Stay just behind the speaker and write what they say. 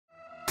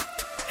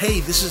Hey,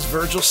 this is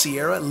Virgil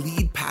Sierra,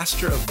 lead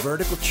pastor of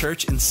Vertical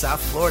Church in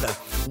South Florida.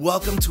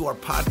 Welcome to our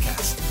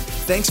podcast.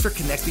 Thanks for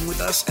connecting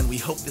with us, and we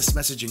hope this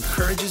message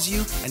encourages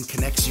you and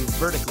connects you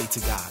vertically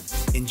to God.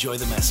 Enjoy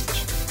the message.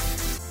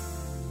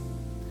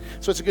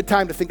 So it's a good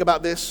time to think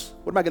about this.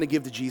 What am I going to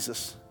give to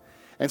Jesus?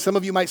 And some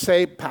of you might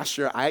say,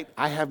 Pastor, I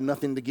have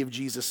nothing to give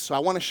Jesus. So I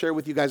want to share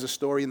with you guys a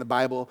story in the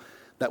Bible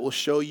that will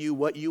show you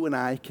what you and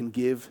I can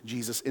give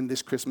Jesus in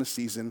this Christmas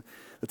season.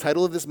 The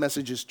title of this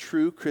message is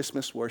True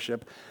Christmas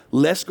Worship.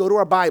 Let's go to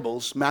our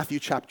Bibles, Matthew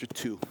chapter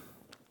 2.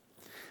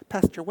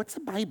 Pastor, what's a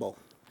Bible?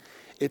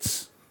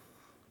 It's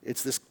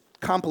this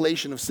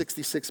compilation of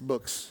 66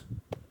 books.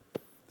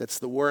 That's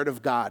the Word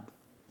of God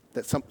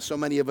that so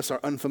many of us are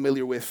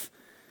unfamiliar with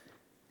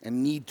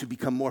and need to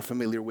become more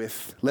familiar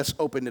with. Let's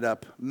open it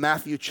up.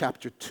 Matthew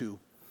chapter 2.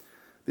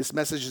 This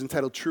message is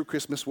entitled True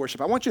Christmas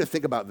Worship. I want you to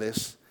think about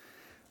this.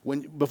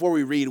 Before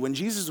we read, when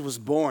Jesus was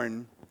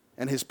born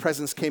and his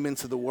presence came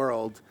into the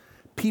world,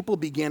 people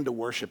began to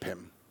worship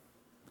him.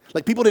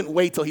 Like, people didn't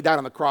wait till he died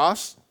on the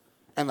cross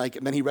and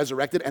then he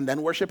resurrected and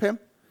then worship him.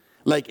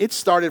 Like, it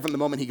started from the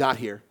moment he got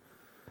here.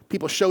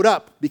 People showed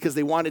up because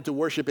they wanted to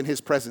worship in his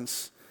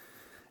presence.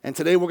 And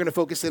today we're going to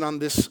focus in on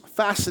this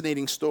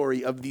fascinating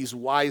story of these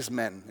wise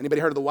men. Anybody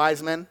heard of the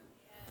wise men?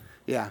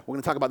 Yeah, we're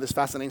going to talk about this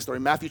fascinating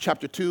story. Matthew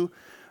chapter 2,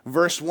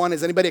 verse 1.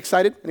 Is anybody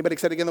excited? Anybody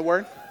excited to get in the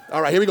word?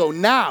 All right, here we go.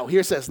 Now,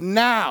 here it says,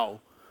 now,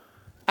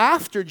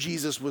 after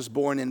Jesus was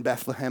born in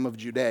Bethlehem of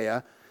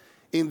Judea,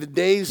 in the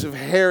days of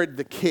Herod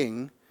the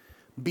king,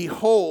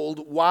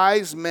 behold,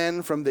 wise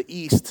men from the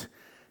east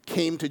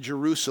came to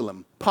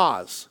Jerusalem.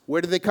 Pause.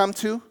 Where did they come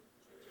to?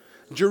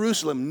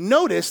 Jerusalem.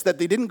 Notice that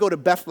they didn't go to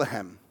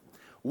Bethlehem.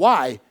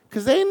 Why?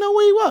 Because they didn't know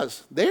where he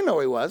was. They didn't know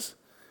where he was.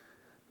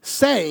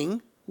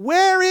 Saying,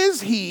 where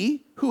is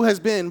he who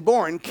has been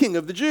born King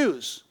of the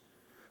Jews?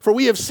 For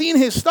we have seen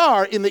his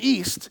star in the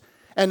east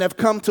and have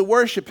come to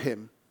worship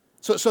him.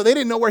 So they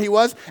didn't know where he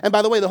was. And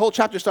by the way, the whole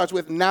chapter starts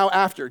with now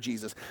after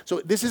Jesus.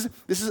 So this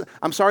is.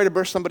 I'm sorry to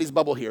burst somebody's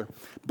bubble here,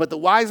 but the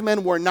wise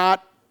men were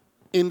not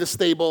in the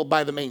stable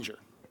by the manger.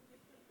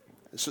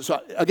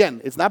 So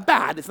again, it's not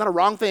bad. It's not a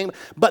wrong thing,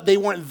 but they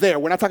weren't there.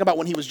 We're not talking about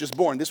when he was just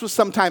born. This was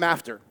some time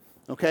after,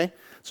 okay?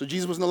 So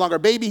Jesus was no longer a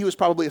baby. He was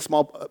probably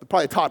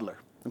probably a toddler,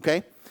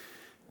 okay?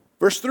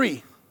 Verse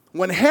 3,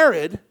 when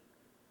Herod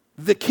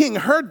the king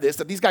heard this,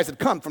 that these guys had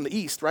come from the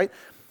east, right?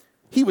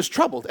 He was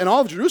troubled, and all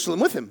of Jerusalem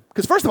with him.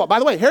 Because first of all, by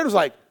the way, Herod was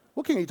like,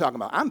 what king are you talking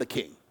about? I'm the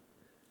king.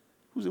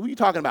 Who are you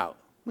talking about?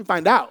 Let me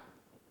find out.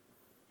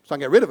 So I can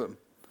get rid of him.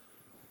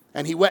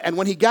 And he went, and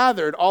when he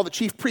gathered all the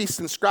chief priests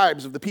and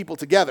scribes of the people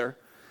together,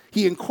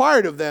 he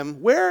inquired of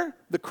them where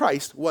the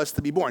Christ was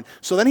to be born.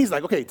 So then he's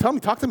like, okay,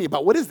 talk to me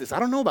about what is this? I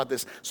don't know about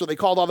this. So they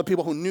called all the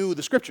people who knew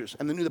the scriptures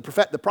and they knew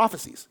the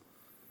prophecies.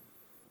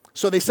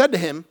 So they said to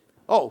him,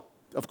 oh,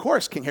 of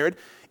course, King Herod,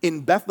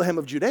 in Bethlehem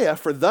of Judea,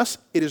 for thus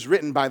it is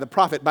written by the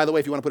prophet. By the way,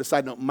 if you want to put a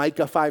side note,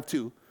 Micah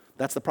 5:2,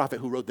 that's the prophet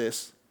who wrote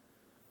this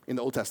in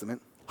the Old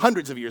Testament,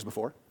 hundreds of years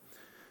before.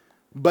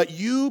 But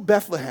you,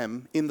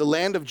 Bethlehem, in the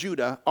land of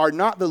Judah, are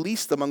not the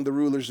least among the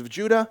rulers of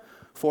Judah,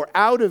 for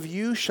out of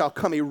you shall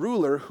come a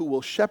ruler who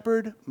will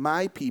shepherd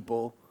my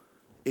people,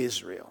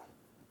 Israel.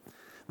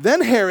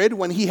 Then Herod,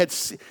 when he had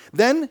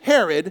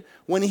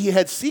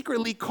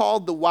secretly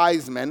called the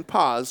wise men,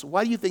 pause,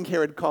 why do you think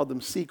Herod called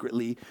them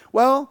secretly?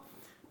 Well,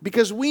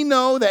 because we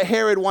know that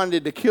Herod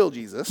wanted to kill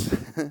Jesus.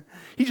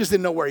 He just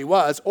didn't know where he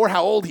was or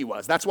how old he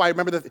was. That's why,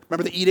 remember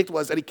the edict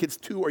was any kids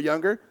 2 or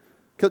younger,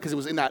 because it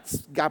was in that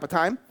gap of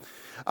time.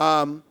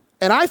 And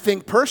I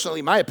think,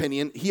 personally, my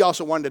opinion, he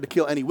also wanted to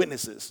kill any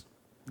witnesses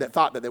that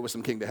thought that there was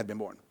some king that had been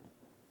born.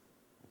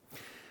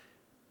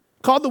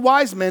 Called the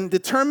wise men,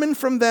 determined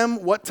from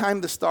them what time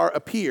the star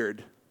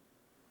appeared.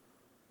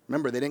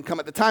 Remember, they didn't come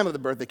at the time of the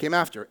birth, they came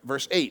after.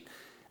 Verse 8,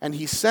 and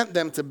he sent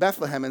them to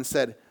Bethlehem and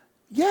said,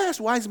 yes,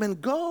 wise men,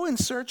 go and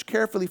search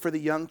carefully for the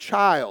young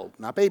child,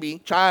 not baby,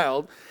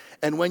 child,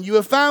 and when you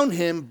have found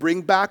him,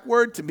 bring back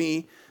word to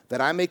me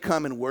that I may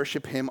come and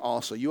worship him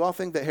also. You all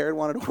think that Herod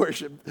wanted to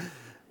worship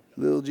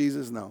little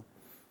Jesus? No.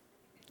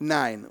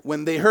 9,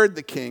 when they heard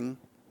the king,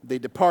 they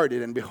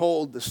departed, and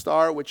behold, the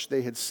star which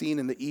they had seen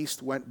in the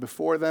east went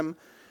before them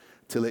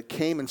till it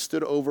came and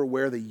stood over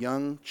where the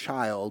young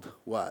child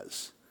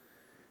was.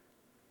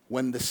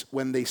 When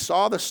they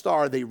saw the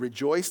star, they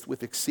rejoiced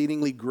with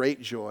exceedingly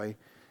great joy.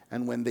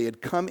 And when they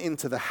had come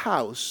into the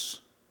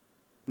house,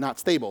 not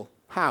stable,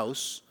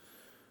 house,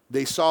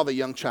 they saw the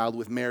young child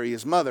with Mary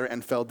his mother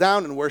and fell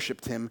down and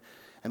worshipped him.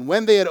 And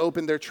when they had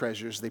opened their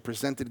treasures, they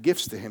presented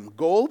gifts to him,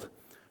 gold,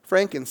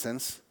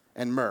 frankincense,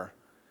 and myrrh.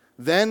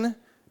 Then,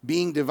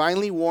 being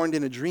divinely warned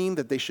in a dream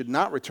that they should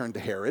not return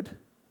to Herod,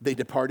 they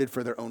departed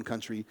for their own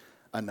country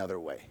another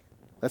way.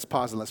 Let's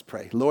pause and let's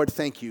pray. Lord,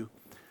 thank you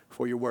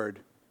for your word.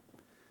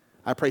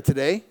 I pray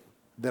today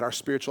that our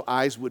spiritual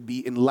eyes would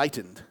be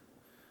enlightened,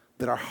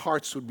 that our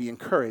hearts would be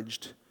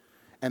encouraged,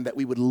 and that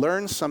we would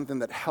learn something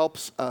that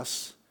helps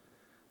us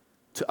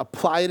to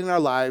apply it in our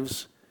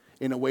lives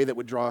in a way that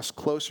would draw us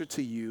closer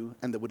to you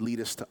and that would lead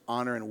us to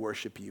honor and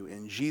worship you.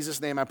 In Jesus'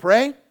 name I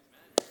pray.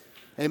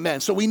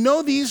 Amen. So we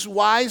know these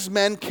wise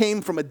men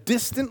came from a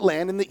distant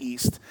land in the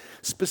east,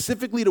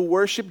 specifically to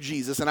worship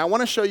Jesus. And I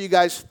want to show you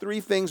guys 3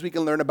 things we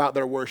can learn about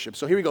their worship.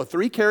 So here we go.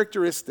 3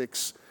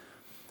 characteristics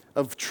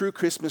of true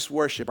Christmas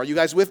worship. Are you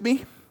guys with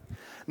me?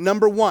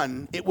 Number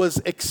 1, it was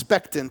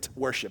expectant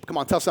worship. Come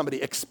on, tell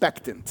somebody,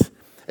 expectant.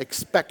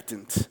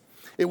 Expectant.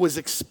 It was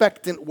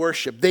expectant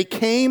worship. They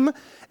came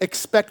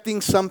expecting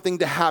something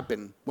to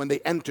happen when they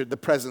entered the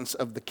presence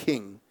of the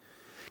king.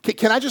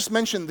 Can I just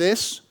mention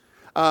this?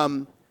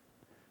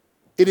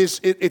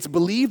 It's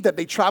believed that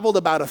they traveled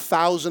about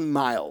 1,000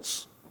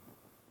 miles.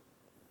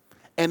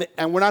 And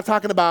we're not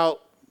talking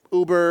about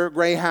Uber,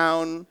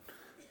 Greyhound,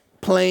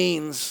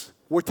 planes.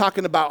 We're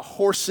talking about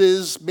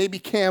horses, maybe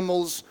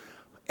camels,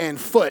 and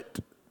foot.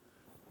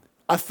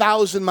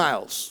 1,000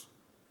 miles.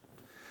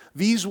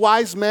 These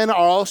wise men are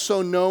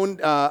also known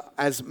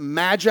as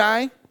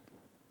magi,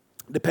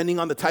 depending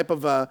on the type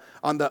of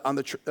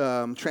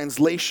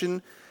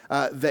translation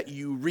that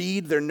you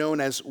read. They're known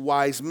as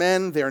wise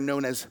men. They're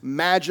known as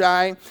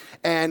magi,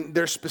 and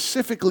they're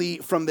specifically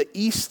from the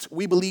east.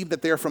 We believe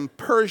that they're from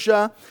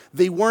Persia.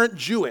 They weren't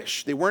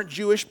Jewish. They weren't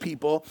Jewish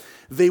people.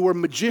 They were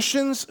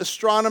magicians,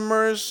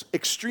 astronomers,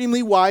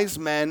 extremely wise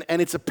men,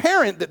 and it's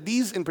apparent that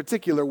these in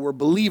particular were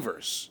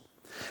believers.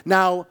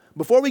 Now,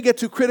 before we get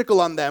too critical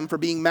on them for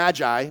being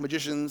magi,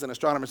 magicians and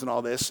astronomers and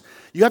all this,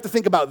 you have to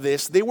think about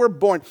this. They were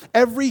born,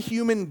 every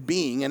human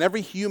being and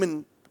every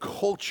human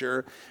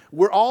culture,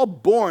 we're all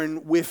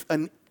born with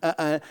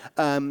a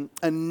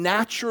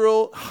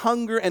natural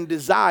hunger and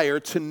desire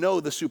to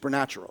know the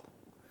supernatural.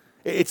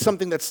 It's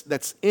something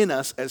that's in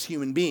us as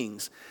human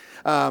beings.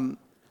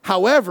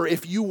 However,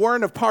 if you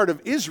weren't a part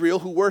of Israel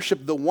who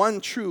worshiped the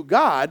one true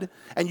God,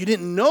 and you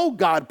didn't know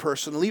God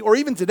personally, or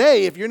even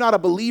today, if you're not a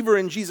believer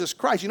in Jesus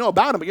Christ, you know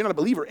about him, but you're not a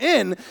believer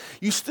in,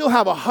 you still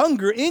have a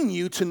hunger in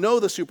you to know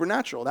the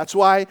supernatural. That's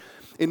why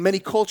in many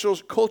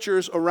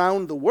cultures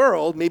around the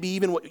world, maybe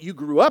even what you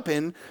grew up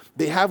in,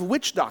 they have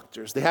witch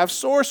doctors, they have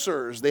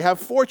sorcerers, they have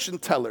fortune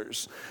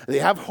tellers, they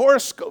have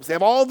horoscopes, they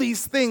have all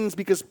these things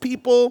because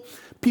people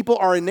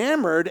are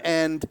enamored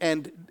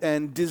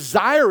and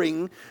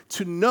desiring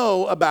to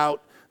know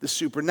about the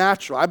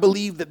supernatural. I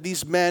believe that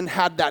these men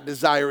had that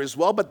desire as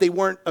well, but they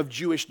weren't of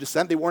Jewish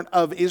descent. They weren't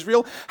of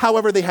Israel.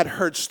 However, they had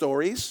heard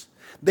stories.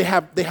 They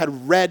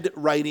had read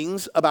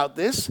writings about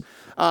this.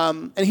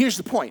 And here's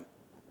the point.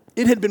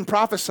 It had been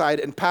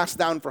prophesied and passed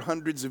down for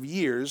hundreds of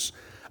years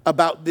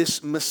about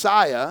this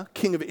Messiah,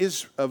 King of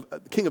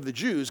the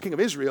Jews, King of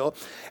Israel.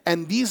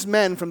 And these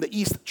men from the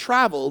east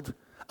traveled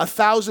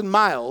 1,000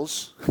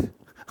 miles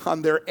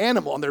on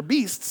their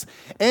beasts,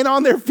 and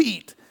on their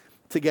feet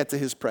to get to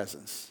his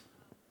presence.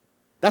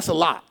 That's a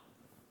lot.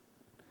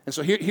 And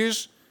so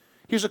here's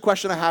a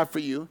question I have for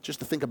you, just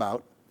to think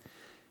about.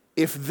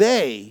 If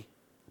they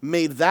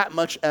made that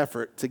much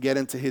effort to get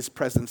into his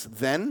presence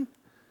then,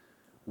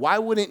 why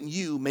wouldn't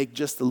you make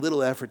just a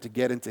little effort to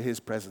get into his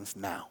presence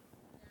now?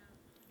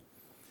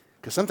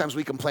 Because sometimes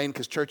we complain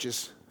because church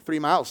is 3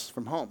 miles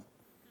from home.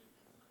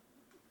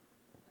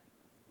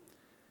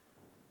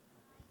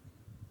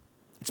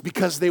 It's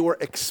because they were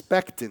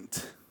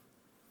expectant.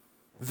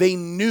 They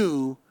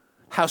knew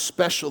how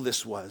special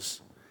this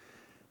was.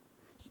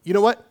 You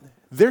know what?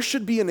 There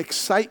should be an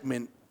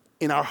excitement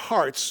in our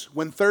hearts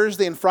when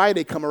Thursday and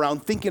Friday come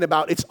around thinking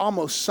about it's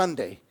almost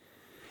Sunday.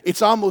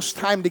 It's almost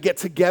time to get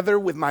together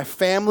with my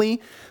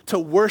family to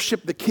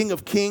worship the King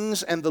of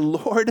Kings and the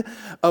Lord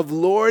of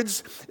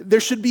Lords. There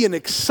should be an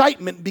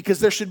excitement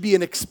because there should be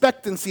an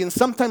expectancy. And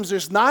sometimes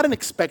there's not an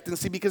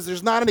expectancy because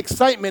there's not an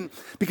excitement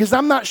because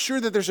I'm not sure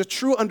that there's a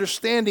true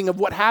understanding of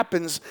what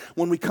happens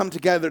when we come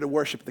together to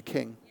worship the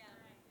King.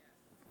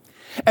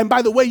 And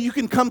by the way, you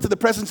can come to the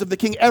presence of the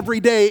King every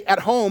day at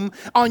home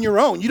on your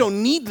own. You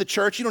don't need the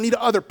church. You don't need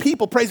other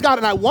people. Praise God.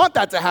 And I want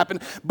that to happen.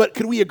 But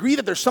could we agree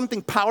that there's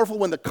something powerful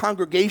when the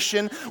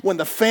congregation, when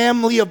the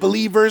family of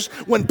believers,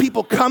 when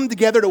people come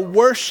together to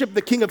worship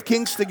the King of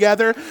Kings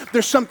together,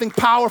 there's something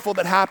powerful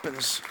that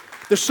happens.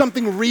 There's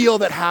something real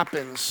that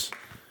happens.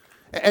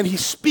 And he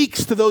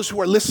speaks to those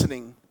who are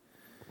listening.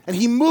 And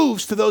he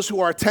moves to those who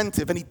are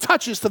attentive. And he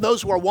touches to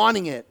those who are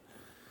wanting it.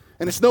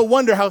 And it's no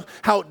wonder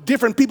how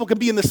different people can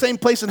be in the same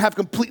place and have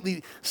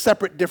completely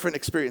separate, different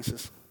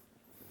experiences.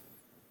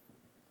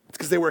 It's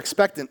because they were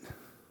expectant.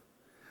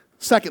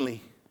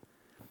 Secondly,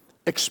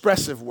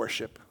 expressive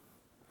worship.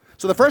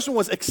 So the first one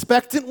was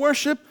expectant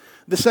worship.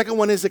 The second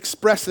one is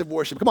expressive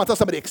worship. Come on, tell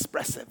somebody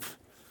expressive.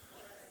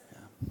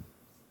 Yeah.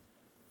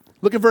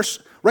 Look at verse,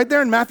 right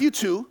there in Matthew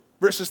 2,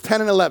 verses 10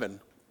 and 11.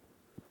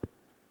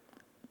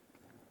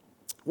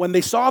 When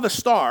they saw the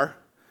star,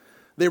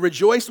 they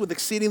rejoiced with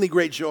exceedingly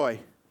great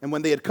joy. And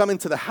when they had come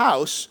into the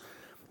house,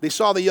 they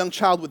saw the young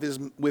child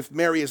with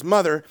Mary, his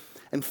mother,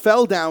 and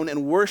fell down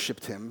and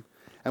worshipped him.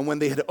 And when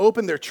they had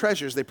opened their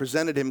treasures, they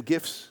presented him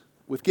gifts,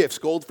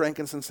 gold,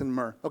 frankincense, and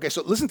myrrh. Okay,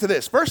 so listen to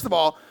this. First of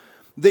all,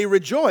 they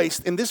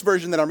rejoiced, in this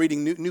version that I'm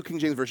reading, New King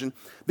James Version,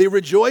 they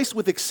rejoiced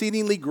with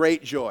exceedingly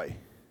great joy.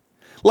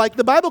 Like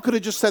the Bible could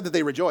have just said that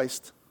they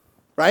rejoiced,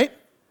 right?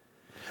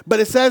 But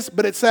it says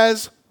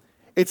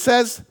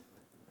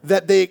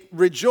that they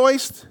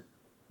rejoiced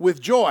with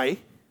joy,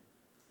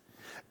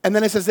 and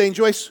then it says they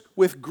rejoiced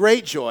with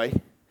great joy,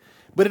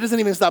 but it doesn't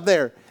even stop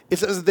there. It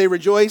says that they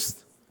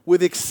rejoiced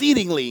with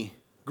exceedingly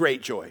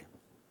great joy.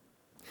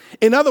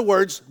 In other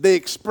words, they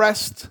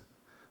expressed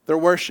their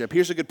worship.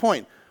 Here's a good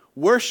point.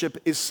 Worship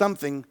is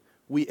something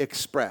we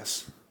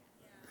express.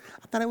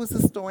 I thought it was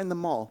the store in the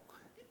mall.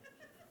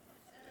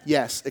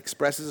 Yes,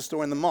 Express is a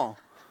store in the mall.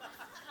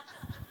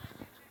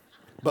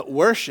 But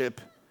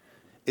worship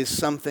is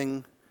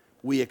something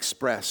we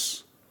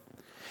express.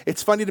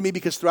 It's funny to me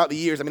because throughout the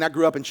years, I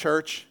grew up in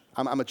church.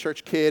 I'm a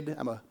church kid.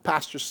 I'm a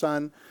pastor's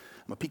son.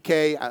 I'm a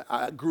PK.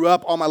 I grew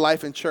up all my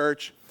life in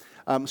church.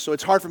 So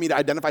it's hard for me to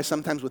identify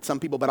sometimes with some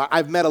people, but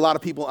I've met a lot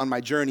of people on my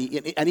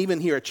journey, and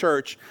even here at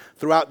church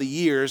throughout the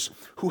years,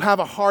 who have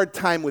a hard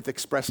time with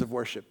expressive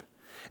worship.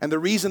 And the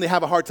reason they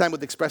have a hard time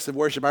with expressive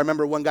worship, I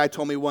remember one guy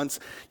told me once,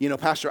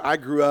 Pastor, I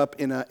grew up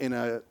in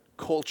a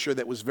culture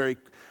that was very,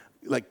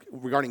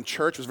 regarding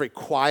church, was very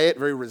quiet,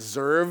 very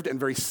reserved, and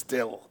very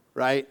still,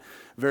 right?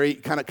 Very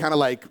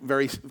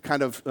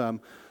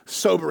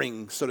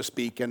sobering, so to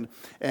speak. And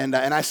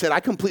I said, I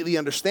completely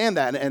understand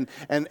that. And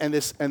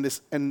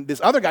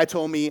this other guy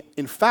told me,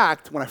 in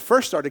fact, when I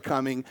first started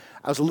coming,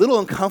 I was a little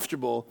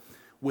uncomfortable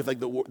with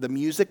the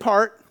music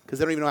part, because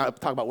they don't even know how to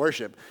talk about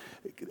worship.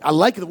 I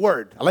like the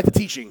word, I like the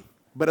teaching,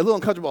 but a little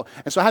uncomfortable.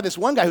 And so I had this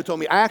one guy who told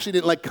me, I actually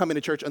didn't like coming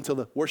to church until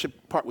the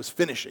worship part was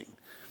finishing,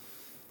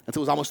 until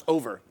it was almost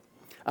over.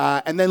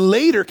 And then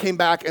later came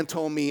back and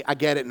told me, I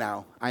get it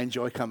now. I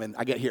enjoy coming.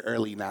 I get here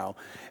early now.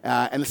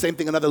 And the same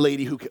thing, another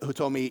lady who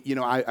told me,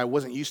 I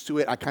wasn't used to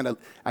it. I kind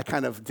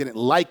of didn't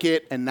like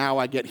it. And now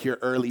I get here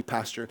early,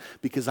 Pastor,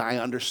 because I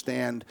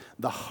understand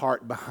the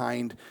heart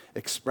behind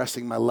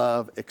expressing my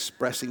love,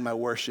 expressing my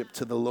worship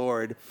to the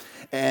Lord.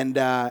 And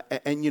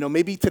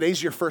maybe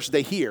today's your first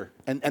day here.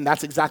 And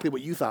that's exactly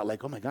what you thought.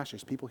 Like, oh my gosh,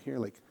 there's people here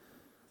like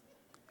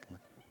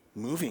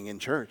moving in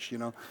church,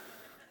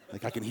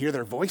 Like I can hear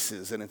their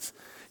voices, and it's,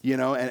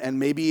 and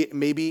maybe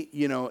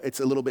it's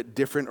a little bit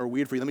different or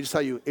weird for you. Let me just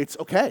tell you, it's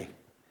okay,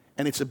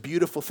 and it's a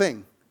beautiful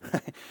thing.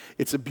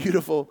 It's a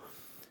beautiful,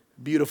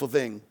 beautiful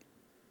thing.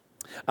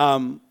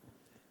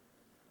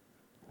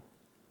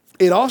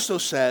 It also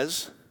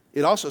says,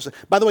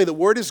 by the way, the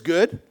word is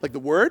good. Like the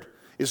word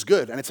is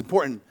good, and it's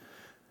important.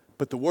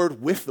 But the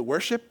word with the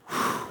worship,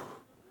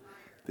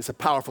 it's a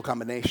powerful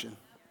combination.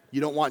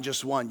 You don't want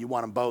just one, you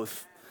want them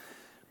both.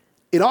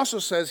 It also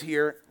says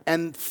here,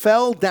 and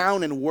fell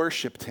down and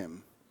worshiped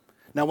him.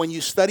 Now, when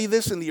you study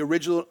this in the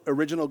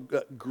original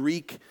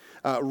Greek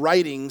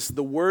writings,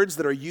 the words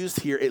that are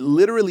used here, it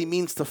literally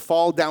means to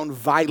fall down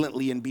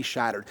violently and be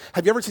shattered.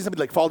 Have you ever seen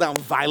somebody like fall down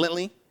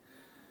violently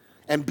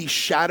and be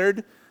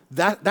shattered?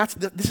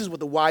 This is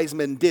what the wise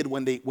men did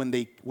when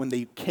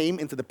they came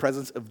into the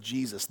presence of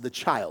Jesus, the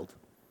child,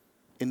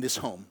 in this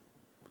home.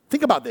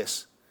 Think about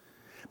this.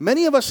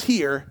 Many of us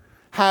here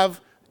have,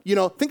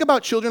 think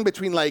about children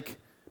between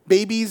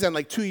babies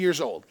and 2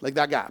 years old, like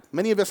that gap.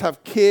 Many of us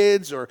have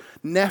kids or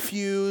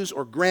nephews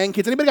or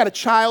grandkids. Anybody got a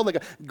child, like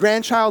a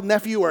grandchild,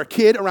 nephew, or a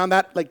kid around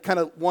that, kind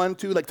of 1,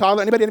 2,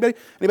 toddler? Anybody?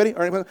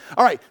 Or anybody?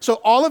 All right, so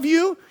all of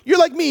you, you're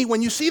like me.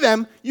 When you see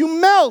them, you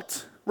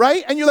melt,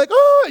 right? And you're like,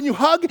 oh, and you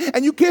hug,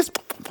 and you kiss,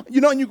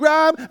 and you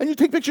grab, and you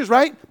take pictures,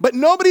 right? But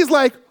nobody's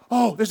like,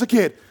 oh, there's a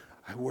kid.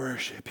 I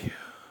worship you.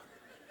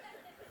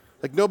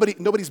 Like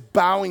nobody's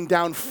bowing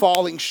down,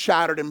 falling,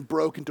 shattered, and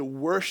broken to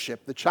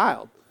worship the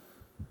child.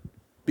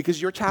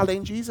 Because your child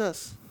ain't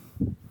Jesus.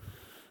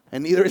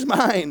 And neither is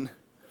mine.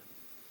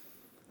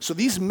 So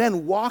these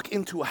men walk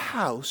into a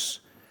house,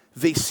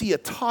 they see a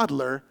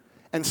toddler,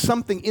 and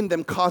something in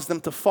them caused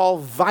them to fall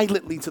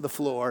violently to the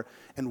floor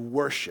and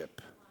worship.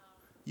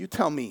 You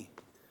tell me,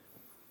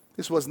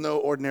 this was no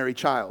ordinary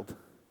child.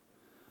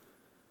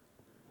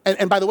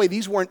 And by the way,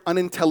 these weren't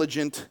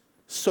unintelligent,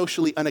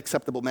 socially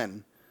unacceptable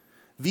men.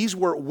 These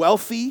were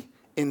wealthy,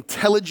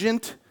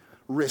 intelligent,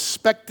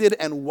 respected,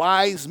 and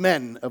wise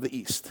men of the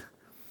East.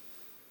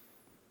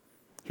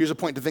 Here's a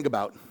point to think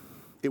about.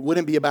 It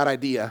wouldn't be a bad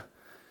idea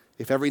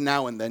if every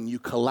now and then you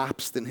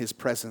collapsed in his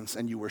presence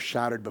and you were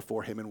shattered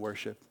before him in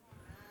worship.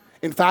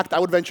 In fact, I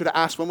would venture to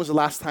ask, when was the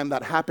last time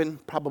that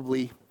happened?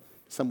 Probably,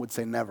 some would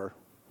say never.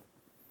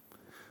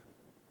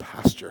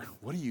 Pastor,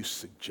 what are you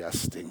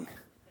suggesting?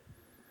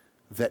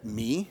 That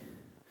me,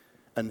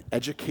 an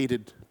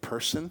educated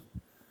person,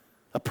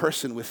 a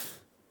person with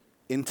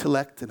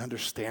intellect and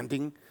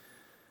understanding,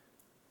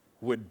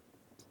 would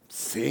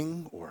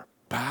sing or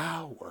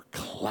bow or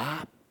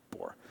clap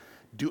or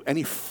do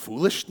any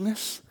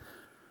foolishness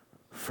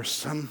for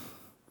some...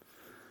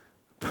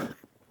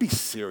 Be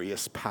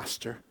serious,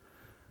 Pastor.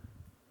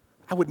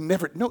 I would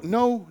never...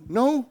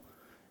 No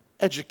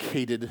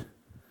educated,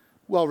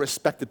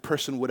 well-respected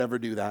person would ever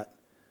do that.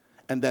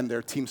 And then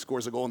their team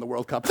scores a goal in the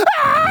World Cup. Goal!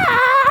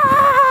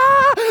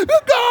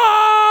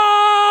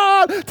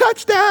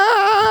 Touchdown!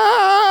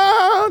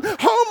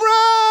 Home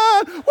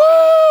run!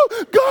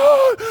 Woo!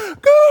 Goal!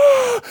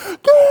 Goal!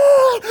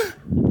 Goal!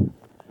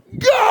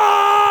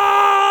 God!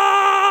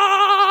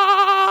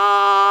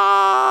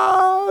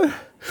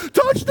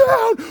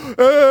 Touchdown!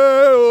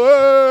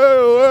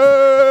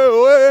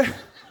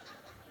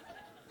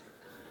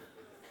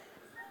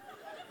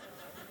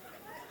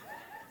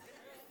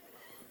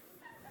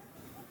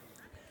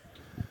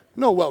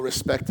 No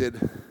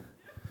well-respected,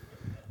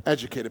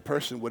 educated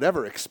person would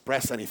ever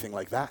express anything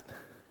like that.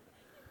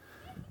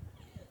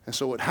 And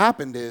so what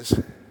happened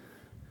is,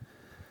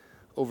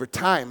 over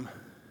time,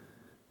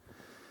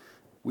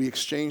 we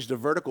exchanged the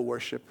vertical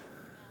worship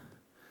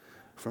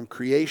from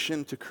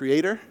creation to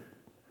creator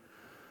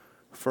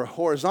for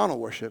horizontal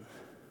worship,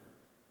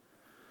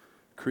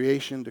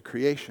 creation to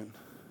creation.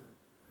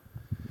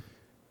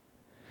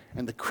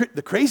 And the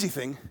crazy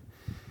thing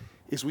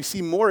is we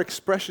see more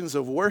expressions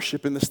of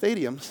worship in the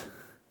stadiums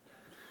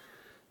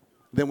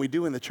than we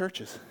do in the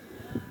churches.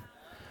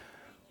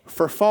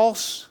 For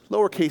false,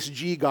 lowercase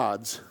g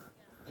gods,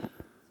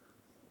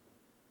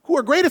 who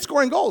are great at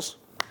scoring goals.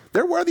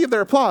 They're worthy of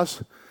their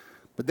applause,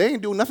 but they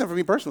ain't doing nothing for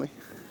me personally,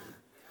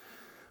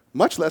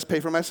 much less pay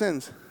for my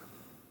sins.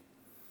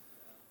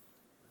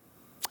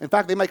 In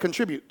fact, they might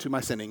contribute to my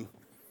sinning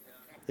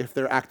if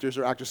they're actors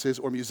or actresses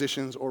or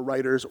musicians or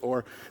writers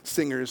or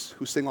singers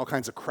who sing all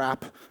kinds of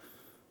crap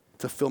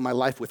to fill my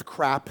life with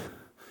crap,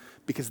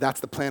 because that's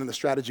the plan and the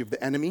strategy of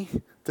the enemy,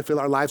 to fill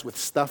our lives with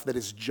stuff that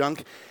is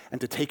junk and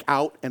to take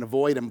out and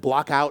avoid and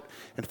block out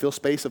and fill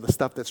space of the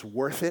stuff that's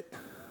worth it.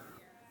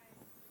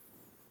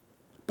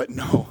 But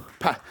no,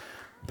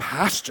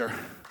 Pastor,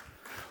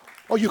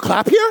 oh, you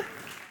clap here?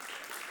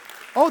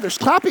 Oh, there's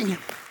clapping.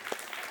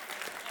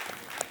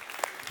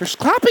 There's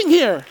clapping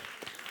here.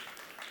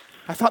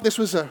 I thought this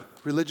was a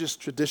religious,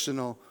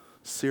 traditional,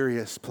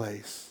 serious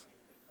place.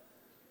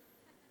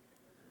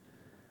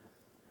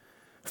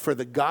 For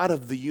the God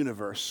of the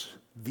universe,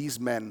 these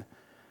men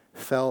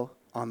fell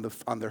on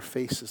their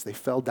faces. They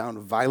fell down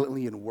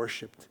violently and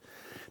worshiped.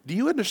 Do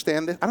you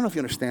understand this? I don't know if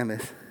you understand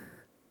this.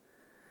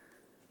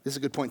 This is a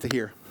good point to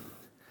hear.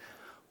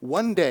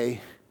 One day,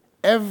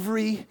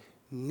 every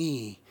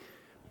knee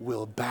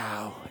will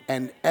bow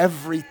and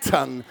every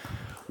tongue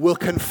will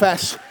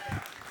confess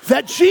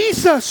that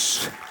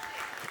Jesus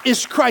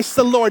is Christ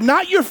the Lord.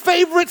 Not your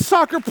favorite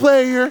soccer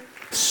player,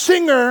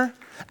 singer,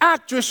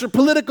 actress, or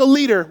political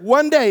leader.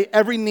 One day,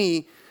 every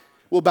knee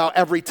will bow,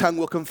 every tongue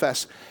will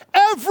confess.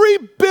 Every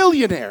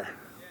billionaire,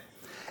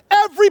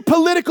 every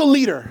political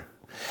leader,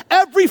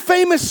 every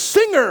famous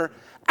singer,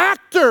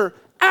 actor,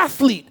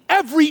 athlete,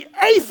 every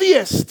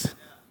atheist,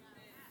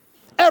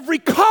 every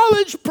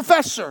college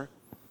professor,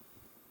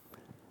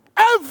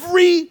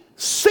 every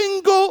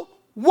single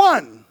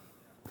one,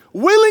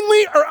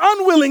 willingly or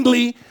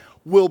unwillingly,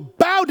 will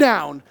bow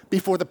down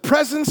before the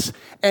presence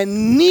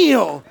and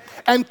kneel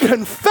and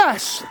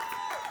confess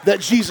that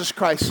Jesus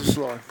Christ is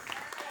Lord.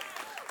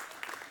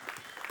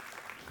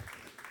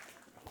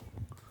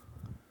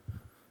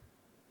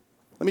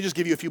 Let me just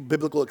give you a few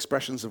biblical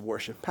expressions of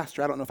worship.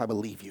 Pastor, I don't know if I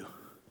believe you.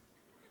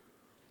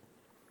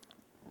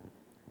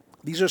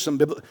 These are some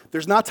biblical.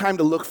 There's not time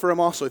to look for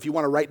them all, so if you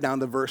want to write down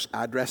the verse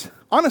address,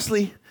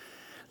 honestly,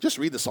 just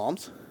read the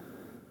Psalms.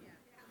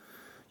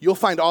 You'll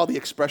find all the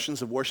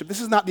expressions of worship. This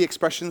is not the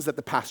expressions that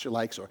the pastor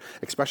likes or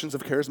expressions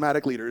of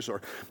charismatic leaders,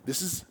 or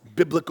this is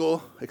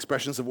biblical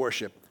expressions of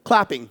worship.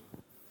 Clapping.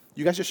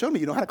 You guys just showed me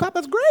you know how to clap.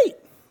 That's great.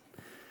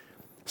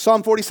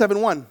 Psalm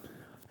 47:1.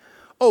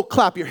 Oh,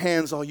 clap your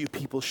hands, all you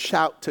people.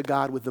 Shout to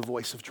God with the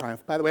voice of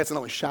triumph. By the way, that's not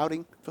only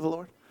shouting for the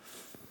Lord.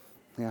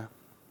 Yeah.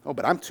 Oh,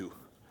 but I'm too.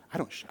 I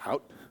don't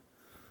shout.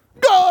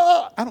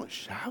 I don't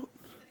shout.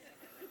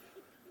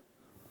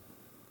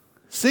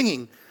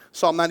 Singing.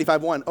 Psalm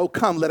 95:1. Oh,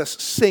 come, let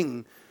us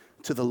sing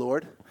to the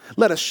Lord.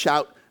 Let us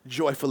shout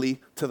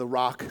joyfully to the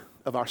rock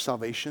of our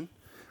salvation.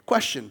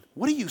 Question,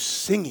 what are you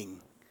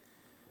singing?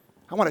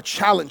 I want to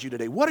challenge you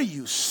today. What are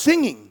you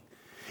singing?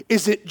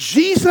 Is it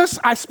Jesus?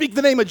 I speak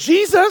the name of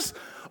Jesus?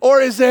 Or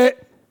is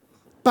it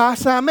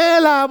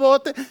Pásame la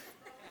botella?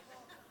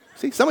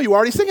 See, some of you are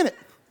already singing it.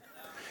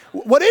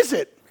 What is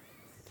it?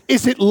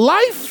 Is it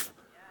life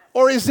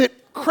or is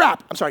it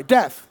crap? I'm sorry,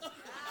 death.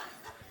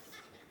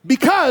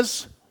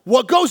 Because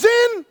what goes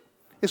in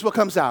is what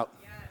comes out.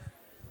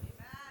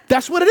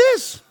 That's what it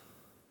is.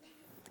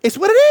 It's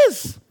what it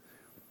is.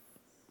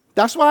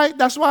 That's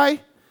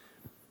why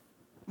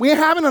we ain't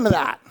having none of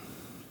that.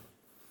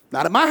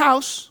 Not in my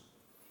house.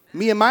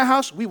 Me and my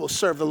house, we will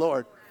serve the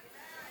Lord.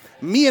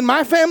 Me and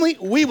my family,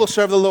 we will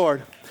serve the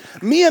Lord.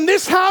 Me and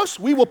this house,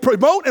 we will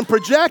promote and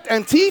project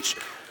and teach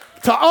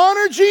to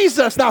honor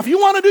Jesus. Now, if you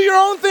want to do your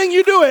own thing,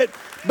 you do it,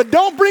 but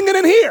don't bring it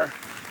in here.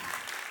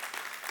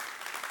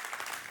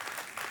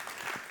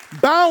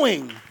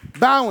 Bowing.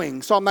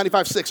 Psalm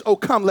 95:6. Oh,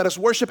 come, let us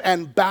worship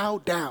and bow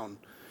down.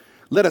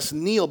 Let us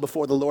kneel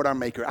before the Lord our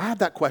Maker. I have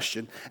that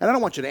question, and I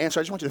don't want you to answer.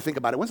 I just want you to think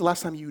about it. When's the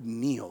last time you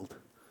kneeled?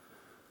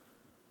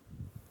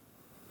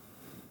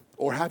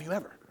 Or have you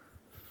ever?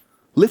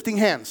 Lifting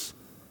hands.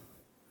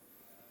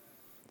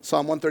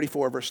 Psalm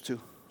 134, verse 2.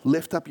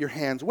 Lift up your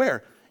hands.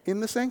 Where?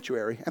 In the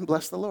sanctuary, and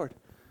bless the Lord.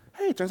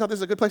 Hey, it turns out this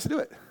is a good place to do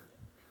it.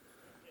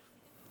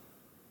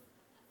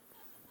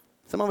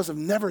 Some of us have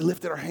never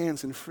lifted our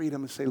hands in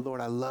freedom and say, Lord,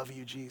 I love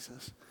you,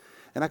 Jesus.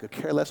 And I could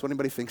care less what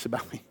anybody thinks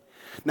about me.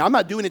 Now, I'm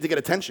not doing it to get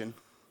attention,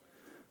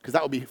 because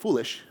that would be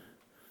foolish.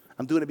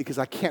 I'm doing it because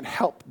I can't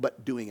help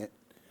but doing it.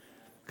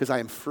 Because I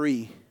am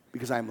free,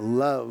 because I am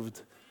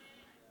loved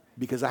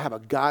because I have a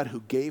God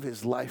who gave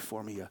his life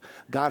for me, a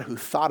God who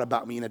thought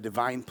about me in a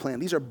divine plan.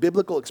 These are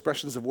biblical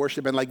expressions of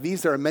worship, and like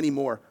these, there are many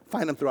more.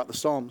 Find them throughout the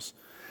Psalms.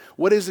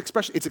 What is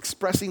expression? It's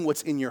expressing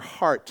what's in your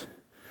heart.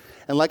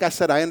 And like I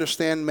said, I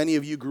understand many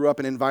of you grew up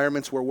in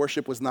environments where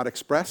worship was not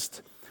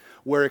expressed,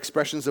 where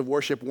expressions of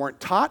worship weren't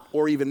taught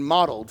or even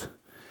modeled.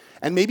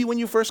 And maybe when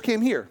you first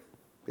came here,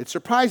 it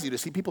surprised you to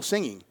see people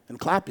singing and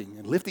clapping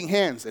and lifting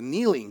hands and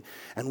kneeling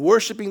and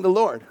worshiping the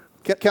Lord.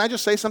 Can I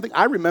just say something?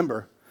 I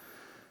remember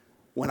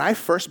when I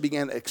first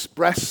began to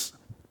express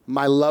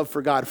my love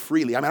for God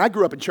freely. I mean, I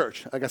grew up in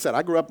church. Like I said,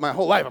 I grew up my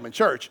whole life, I'm in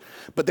church.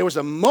 But there was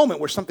a moment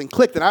where something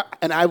clicked,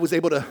 and I was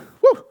able to,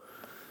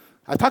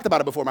 I talked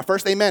about it before, my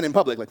first amen in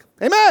public, like,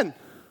 amen.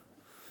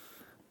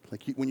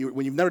 Like when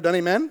you've never done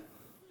amen,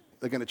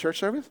 like in a church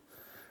service,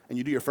 and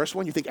you do your first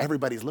one, you think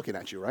everybody's looking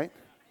at you, right?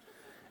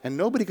 And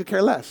nobody could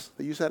care less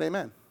that you said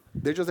amen.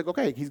 They're just like,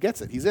 okay, he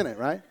gets it. He's in it,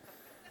 right?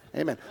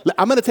 Amen.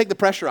 I'm going to take the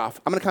pressure off.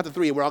 I'm going to count to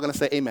 3, and we're all going to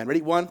say amen.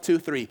 Ready? 1, 2,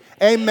 3.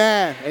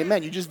 Amen.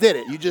 Amen. You just did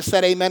it. You just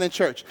said amen in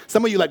church.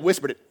 Some of you like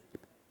whispered it.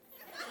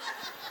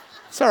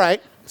 It's all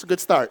right. It's a good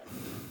start.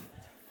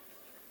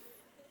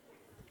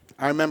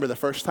 I remember the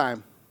first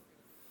time.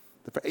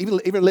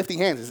 Even lifting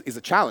hands is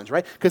a challenge,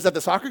 right? Because at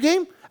the soccer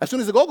game, as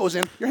soon as the goal goes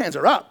in, your hands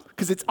are up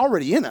because it's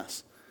already in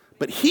us.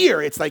 But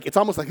here, it's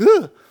almost like,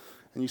 ugh.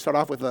 And you start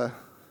off with a,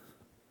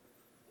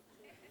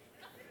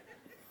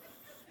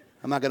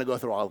 I'm not going to go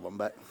through all of them,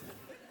 but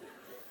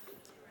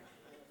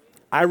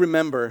I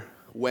remember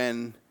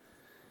when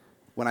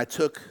I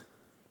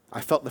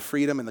felt the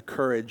freedom and the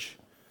courage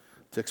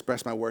to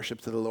express my worship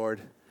to the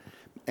Lord,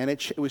 and it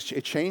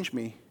changed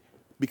me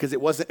because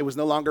it was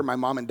no longer my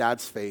mom and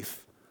dad's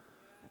faith.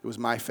 It was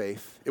my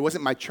faith. It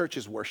wasn't my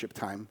church's worship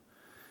time.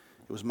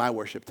 It was my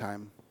worship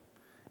time.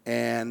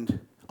 And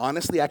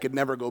honestly, I could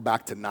never go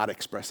back to not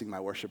expressing my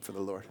worship for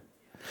the Lord.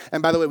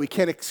 And by the way, we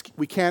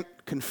can't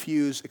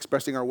confuse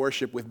expressing our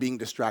worship with being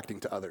distracting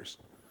to others.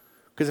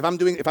 Because if I'm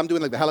doing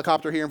like the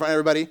helicopter here in front of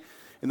everybody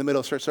in the middle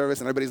of church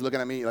service and everybody's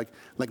looking at me,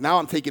 like now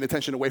I'm taking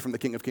attention away from the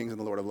King of Kings and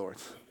the Lord of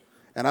Lords.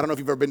 And I don't know if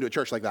you've ever been to a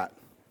church like that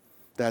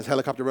has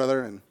helicopter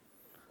brother and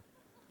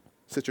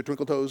Sister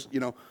Twinkle Toes,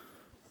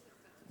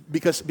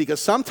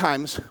 because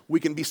sometimes we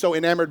can be so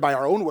enamored by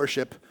our own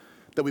worship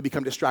that we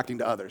become distracting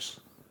to others.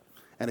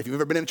 And if you've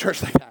ever been in a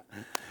church like that,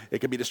 it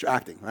can be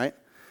distracting, right?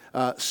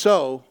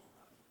 So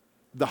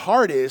the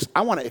heart is,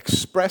 I want to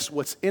express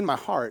what's in my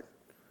heart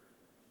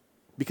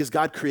because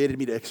God created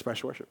me to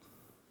express worship.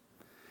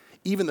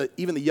 Even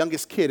the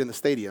youngest kid in the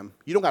stadium,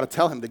 you don't got to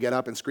tell him to get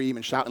up and scream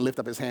and shout and lift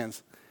up his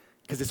hands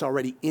because it's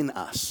already in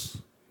us.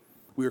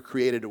 We were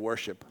created to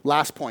worship.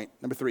 Last point,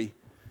 number 3,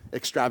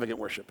 extravagant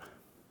worship.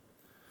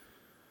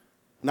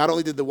 Not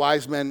only did the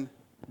wise men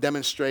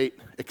demonstrate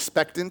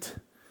expectant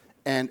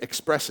and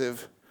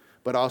expressive,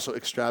 but also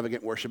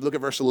extravagant worship. Look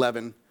at verse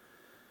 11.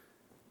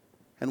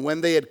 And when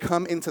they had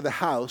come into the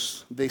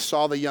house, they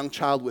saw the young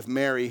child with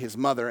Mary, his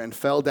mother, and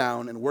fell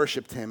down and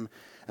worshipped him.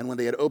 And when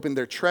they had opened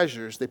their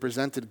treasures, they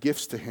presented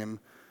gifts to him,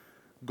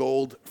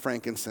 gold,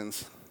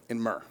 frankincense,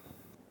 and myrrh.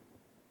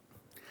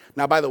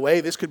 Now, by the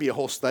way, this could be a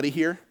whole study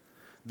here.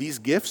 These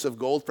gifts of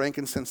gold,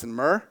 frankincense, and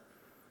myrrh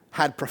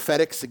had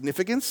prophetic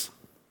significance.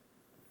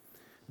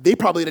 They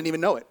probably didn't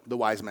even know it, the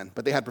wise men,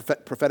 but they had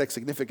prophetic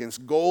significance.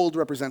 Gold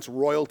represents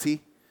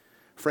royalty.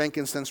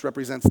 Frankincense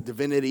represents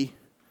divinity.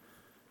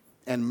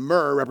 And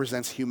myrrh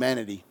represents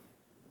humanity.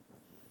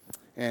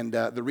 And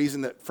the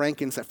reason that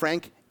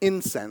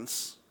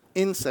incense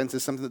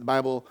is something that the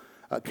Bible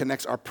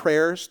connects our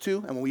prayers to.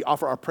 And when we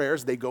offer our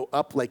prayers, they go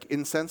up like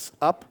incense,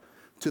 up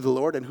to the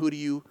Lord. And who do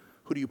you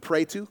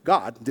pray to?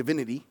 God,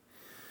 divinity.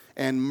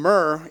 And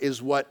myrrh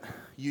is what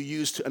you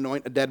use to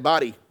anoint a dead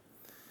body.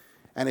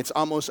 And it's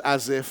almost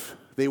as if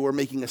they were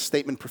making a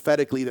statement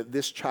prophetically that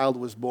this child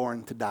was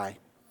born to die.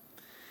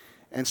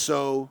 And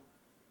so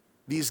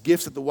these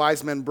gifts that the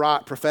wise men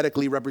brought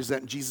prophetically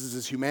represent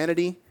Jesus'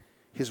 humanity,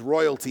 his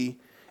royalty,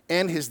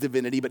 and his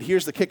divinity. But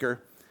here's the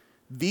kicker.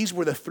 These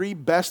were the 3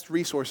 best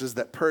resources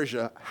that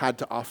Persia had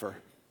to offer.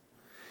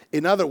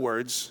 In other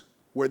words,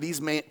 where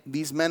these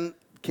men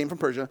came from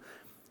Persia,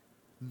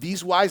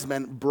 these wise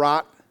men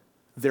brought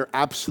their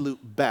absolute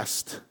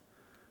best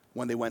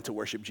when they went to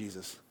worship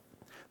Jesus.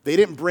 They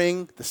didn't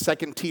bring the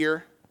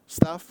second-tier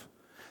stuff.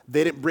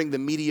 They didn't bring the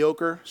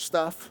mediocre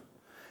stuff.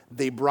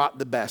 They brought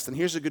the best. And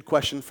here's a good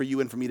question for you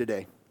and for me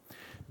today.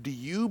 Do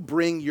you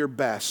bring your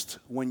best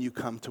when you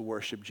come to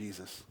worship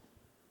Jesus?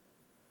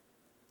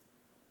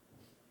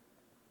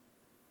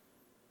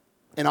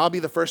 And I'll be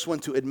the first one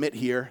to admit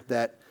here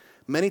that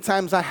many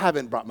times I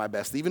haven't brought my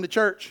best, even to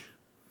church.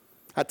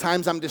 At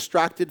times I'm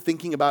distracted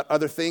thinking about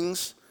other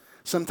things.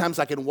 Sometimes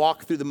I can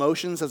walk through the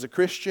motions as a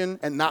Christian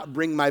and not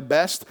bring my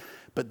best.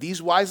 But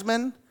these wise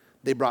men,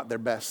 they brought their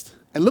best.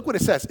 And look what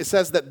it says. It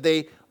says that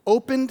they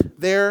opened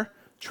their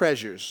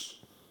treasures.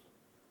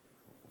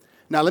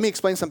 Now, let me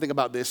explain something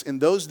about this. In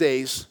those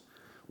days,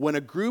 when a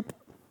group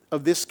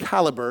of this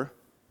caliber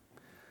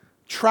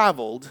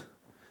traveled,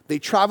 they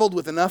traveled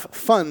with enough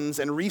funds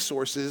and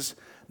resources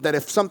that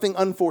if something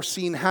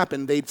unforeseen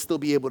happened, they'd still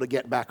be able to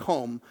get back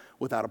home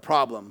without a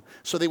problem.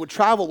 So they would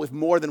travel with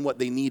more than what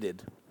they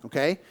needed,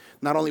 okay?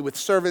 Not only with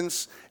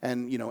servants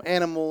and,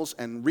 animals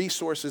and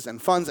resources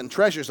and funds and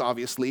treasures,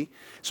 obviously.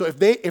 So if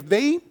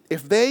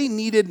they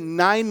needed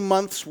 9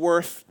 months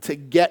worth to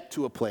get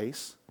to a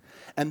place,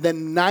 and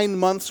then 9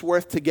 months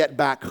worth to get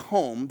back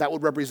home, that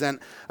would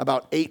represent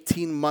about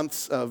 18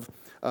 months of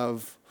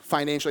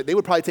financial aid. They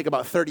would probably take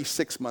about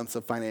 36 months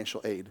of financial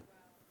aid.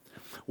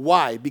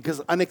 Why? Because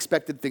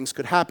unexpected things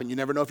could happen. You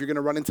never know if you're going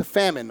to run into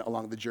famine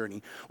along the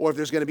journey, or if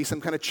there's going to be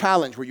some kind of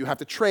challenge where you have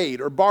to trade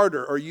or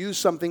barter or use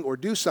something or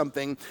do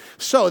something.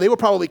 So they were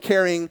probably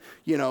carrying,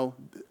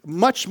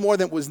 much more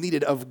than was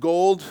needed of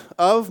gold,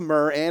 of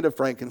myrrh, and of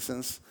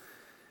frankincense,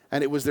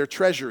 and it was their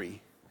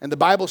treasury. And the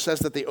Bible says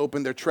that they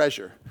opened their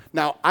treasure.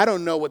 Now, I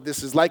don't know what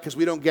this is like because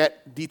we don't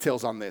get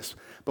details on this.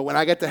 But when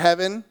I get to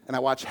heaven and I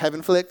watch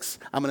heaven flicks,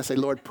 I'm going to say,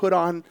 Lord, put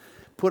on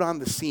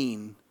the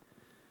scene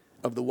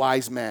of the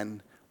wise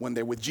men when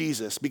they're with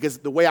Jesus. Because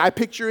the way I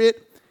picture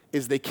it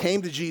is they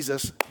came to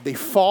Jesus, they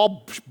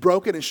fall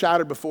broken and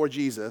shattered before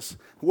Jesus,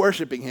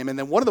 worshiping him. And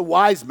then one of the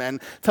wise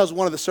men tells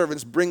one of the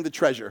servants, bring the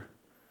treasure.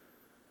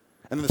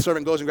 And then the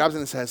servant goes and grabs it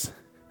and says,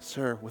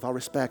 sir, with all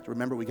respect,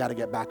 remember we got to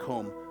get back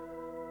home.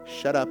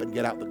 Shut up and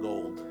get out the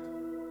gold.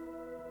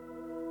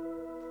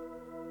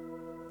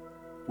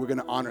 We're going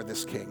to honor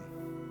this king.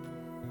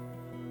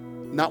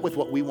 Not with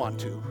what we want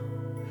to.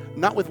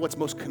 Not with what's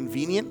most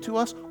convenient to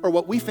us or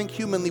what we think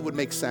humanly would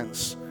make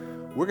sense.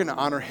 We're going to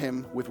honor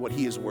him with what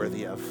he is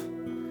worthy of.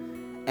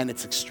 And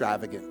it's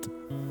extravagant.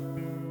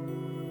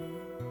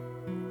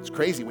 It's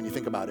crazy when you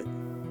think about it.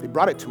 They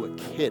brought it to a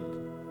kid.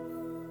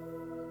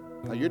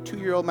 Now, your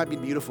 2-year-old might be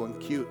beautiful and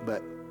cute,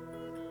 but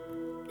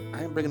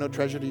I ain't bringing no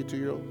treasure to your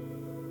 2-year-old.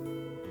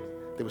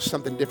 There was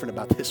something different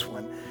about this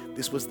one.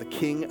 This was the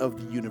king of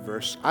the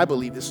universe. I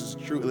believe this is a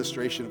true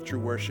illustration of true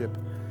worship.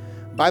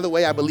 By the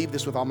way, I believe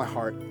this with all my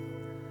heart.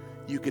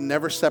 You can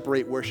never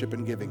separate worship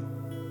and giving.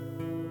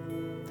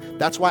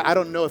 That's why I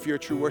don't know if you're a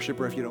true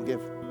worshiper if you don't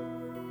give.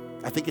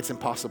 I think it's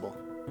impossible.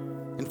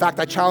 In fact,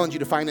 I challenge you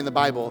to find in the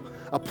Bible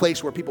a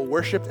place where people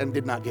worshiped and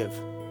did not give.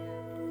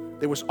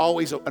 There was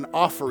always an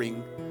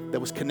offering that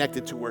was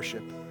connected to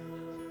worship.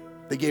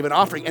 They gave an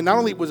offering, and not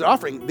only was it an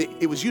offering,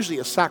 it was usually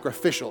a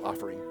sacrificial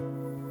offering.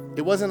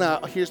 It wasn't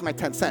here's my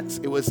 10 cents.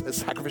 It was a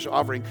sacrificial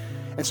offering.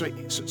 And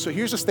so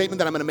here's a statement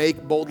that I'm going to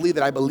make boldly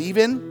that I believe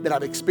in, that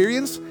I've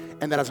experienced,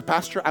 and that as a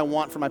pastor, I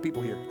want for my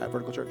people here at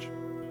Vertical Church.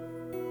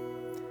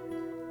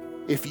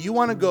 If you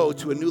want to go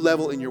to a new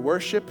level in your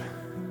worship,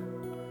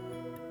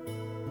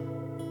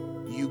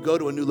 you go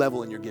to a new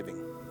level in your giving.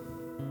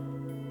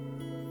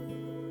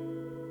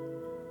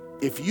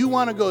 If you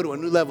want to go to a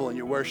new level in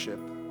your worship,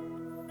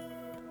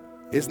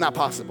 it's not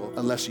possible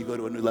unless you go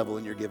to a new level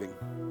in your giving.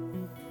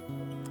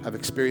 I've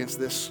experienced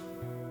this.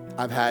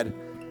 I've had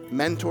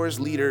mentors,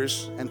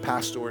 leaders, and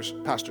pastors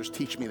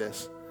teach me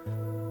this.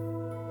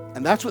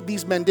 And that's what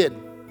these men did.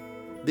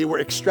 They were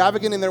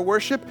extravagant in their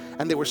worship,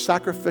 and they were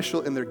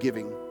sacrificial in their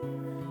giving.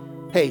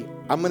 Hey,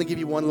 I'm going to give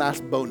you one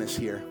last bonus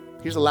here.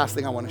 Here's the last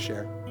thing I want to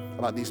share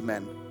about these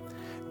men.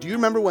 Do you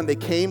remember when they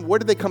came? Where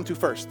did they come to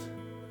first?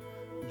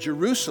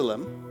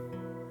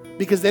 Jerusalem,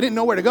 because they didn't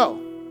know where to go.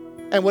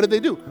 And what did they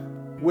do?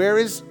 Where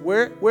is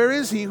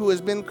he who has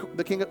been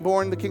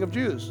born the King of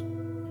Jews?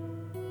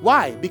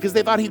 Why? Because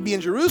they thought he'd be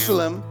in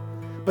Jerusalem,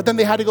 but then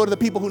they had to go to the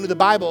people who knew the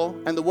Bible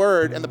and the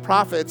Word and the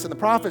prophets and the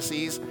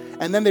prophecies,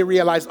 and then they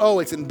realized, oh,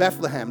 it's in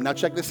Bethlehem. Now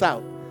check this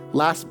out.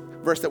 Last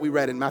verse that we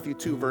read in Matthew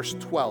 2, verse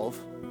 12.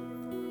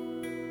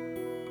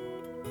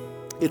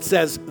 It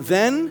says,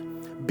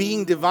 then,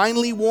 being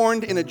divinely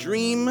warned in a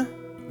dream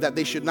that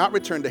they should not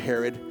return to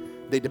Herod,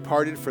 they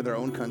departed for their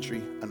own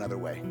country another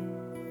way.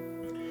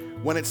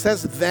 When it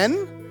says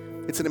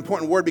then, it's an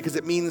important word because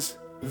it means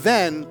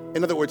then,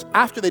 in other words,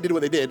 after they did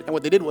what they did, and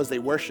what they did was they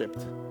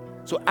worshiped.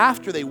 So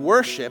after they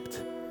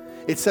worshiped,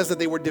 it says that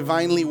they were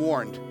divinely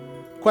warned.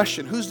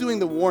 Question, who's doing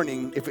the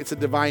warning if it's a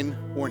divine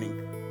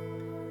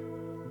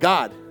warning?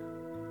 God.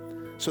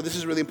 So this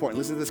is really important.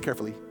 Listen to this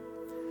carefully.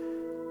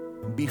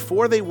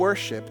 Before they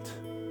worshiped,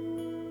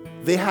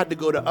 they had to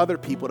go to other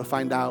people to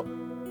find out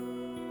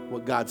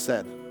what God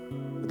said,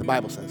 what the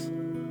Bible says.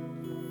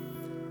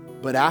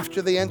 But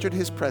after they entered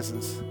his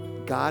presence,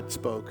 God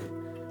spoke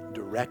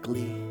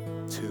directly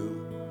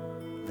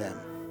to them.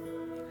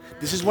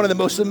 This is one of the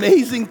most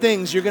amazing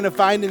things you're going to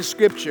find in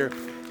Scripture.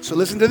 So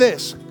listen to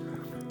this.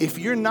 If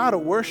you're not a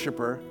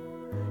worshiper,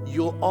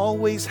 you'll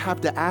always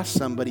have to ask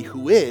somebody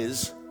who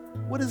is,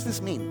 what does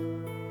this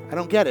mean? I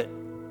don't get it.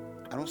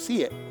 I don't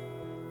see it.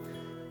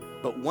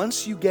 But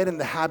once you get in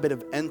the habit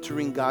of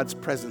entering God's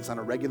presence on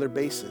a regular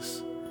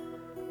basis,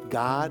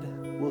 God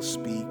will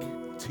speak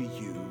to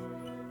you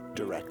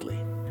directly.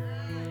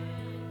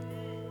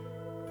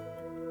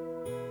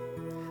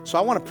 So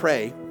I want to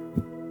pray.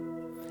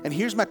 And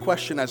here's my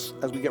question as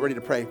we get ready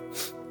to pray.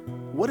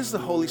 What is the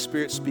Holy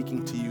Spirit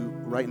speaking to you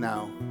right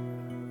now,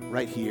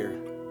 right here,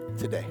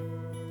 today?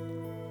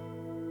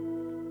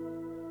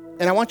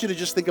 And I want you to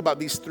just think about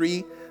these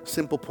 3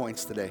 simple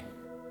points today.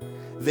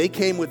 They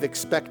came with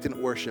expectant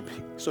worship.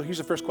 So here's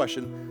the first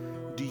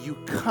question. Do you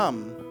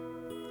come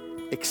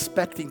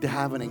expecting to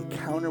have an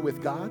encounter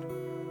with God?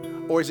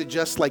 Or is it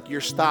just like your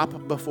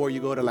stop before you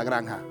go to La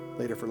Granja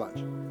later for lunch?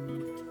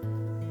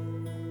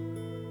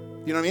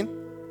 You know what I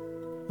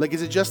mean? Like,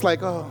 is it just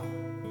like, oh,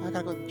 I got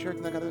to go to church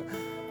and I got to...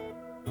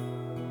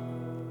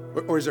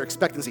 Or is there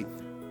expectancy?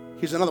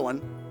 Here's another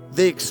one.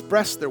 They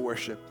expressed their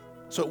worship.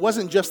 So it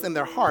wasn't just in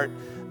their heart.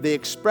 They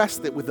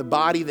expressed it with the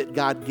body that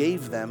God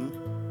gave them.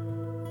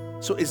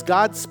 So is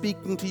God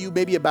speaking to you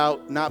maybe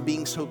about not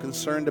being so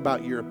concerned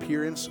about your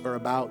appearance or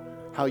about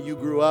how you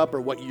grew up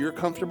or what you're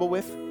comfortable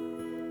with?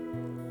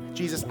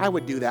 Jesus, I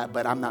would do that,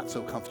 but I'm not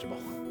so comfortable.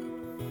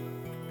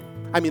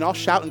 I mean, I'll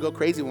shout and go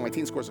crazy when my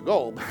team scores a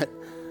goal, but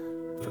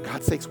for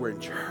God's sakes, we're in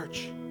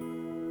church.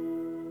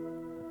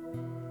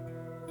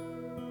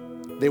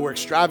 They were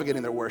extravagant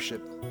in their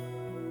worship.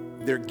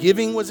 Their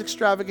giving was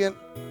extravagant.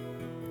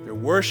 Their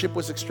worship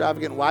was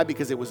extravagant. Why?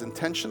 Because it was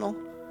intentional,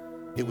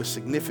 it was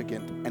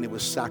significant, and it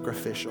was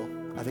sacrificial.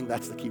 I think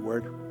that's the key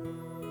word.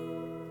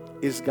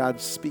 Is God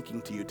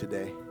speaking to you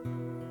today?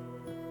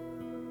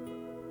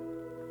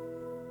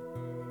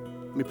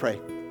 Let me pray.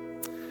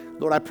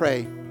 Lord, I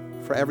pray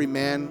for every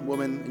man,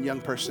 woman, and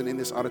young person in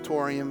this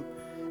auditorium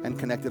and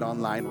connected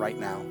online right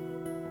now.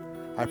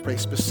 I pray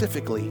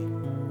specifically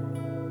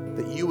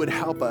that you would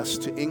help us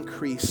to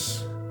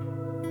increase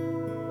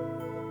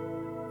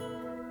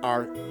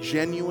our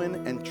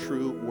genuine and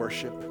true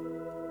worship.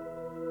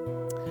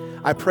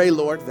 I pray,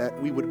 Lord,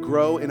 that we would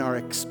grow in our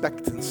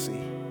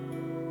expectancy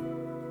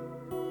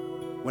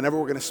whenever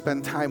we're going to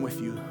spend time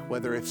with you,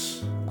 whether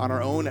it's on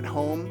our own at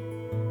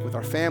home, with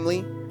our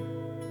family,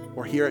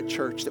 or here at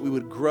church, that we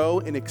would grow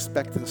in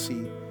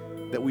expectancy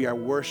that we are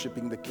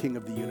worshiping the King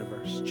of the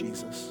universe,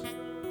 Jesus.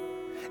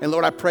 And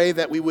Lord, I pray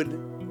that we would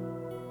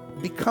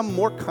become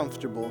more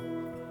comfortable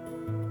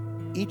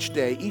each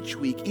day, each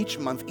week, each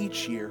month,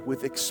 each year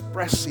with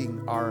expressing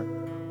our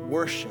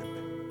worship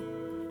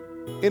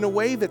in a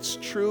way that's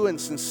true and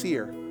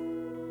sincere,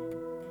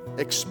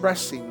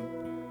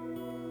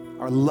 expressing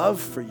our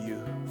love for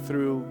you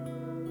through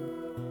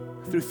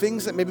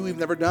things that maybe we've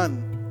never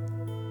done,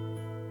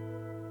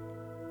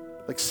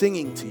 like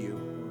singing to you,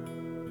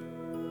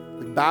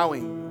 like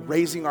bowing,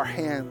 raising our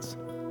hands,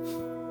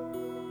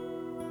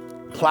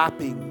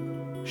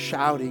 clapping,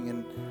 shouting,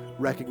 and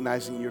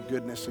recognizing your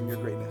goodness and your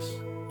greatness.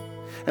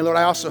 And Lord,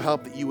 I also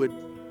hope that you would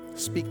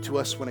speak to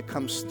us when it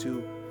comes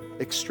to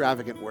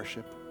extravagant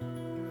worship,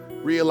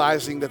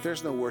 realizing that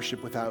there's no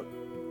worship without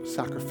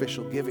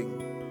sacrificial giving.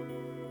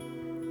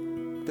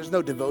 There's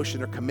no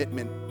devotion or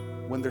commitment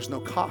when there's no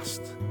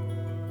cost.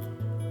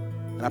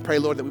 And I pray,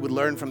 Lord, that we would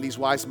learn from these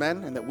wise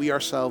men and that we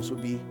ourselves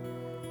would be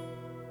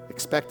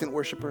expectant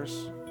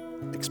worshipers,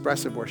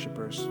 expressive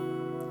worshipers,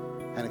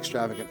 and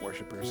extravagant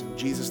worshipers. In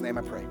Jesus' name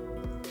I pray.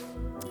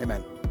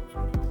 Amen.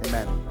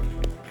 Amen.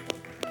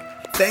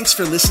 Thanks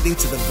for listening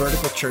to the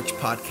Vertical Church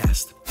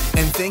podcast.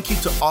 And thank you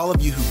to all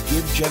of you who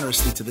give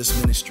generously to this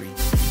ministry.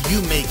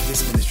 You make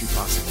this ministry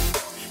possible.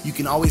 You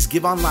can always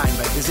give online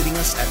by visiting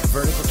us at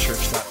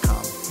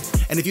verticalchurch.com.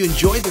 And if you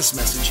enjoyed this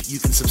message, you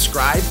can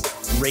subscribe,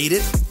 rate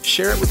it,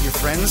 share it with your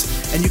friends,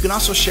 and you can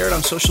also share it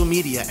on social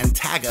media and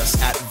tag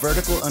us at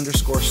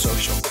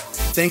vertical_social.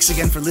 Thanks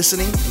again for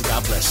listening, and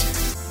God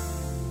bless you.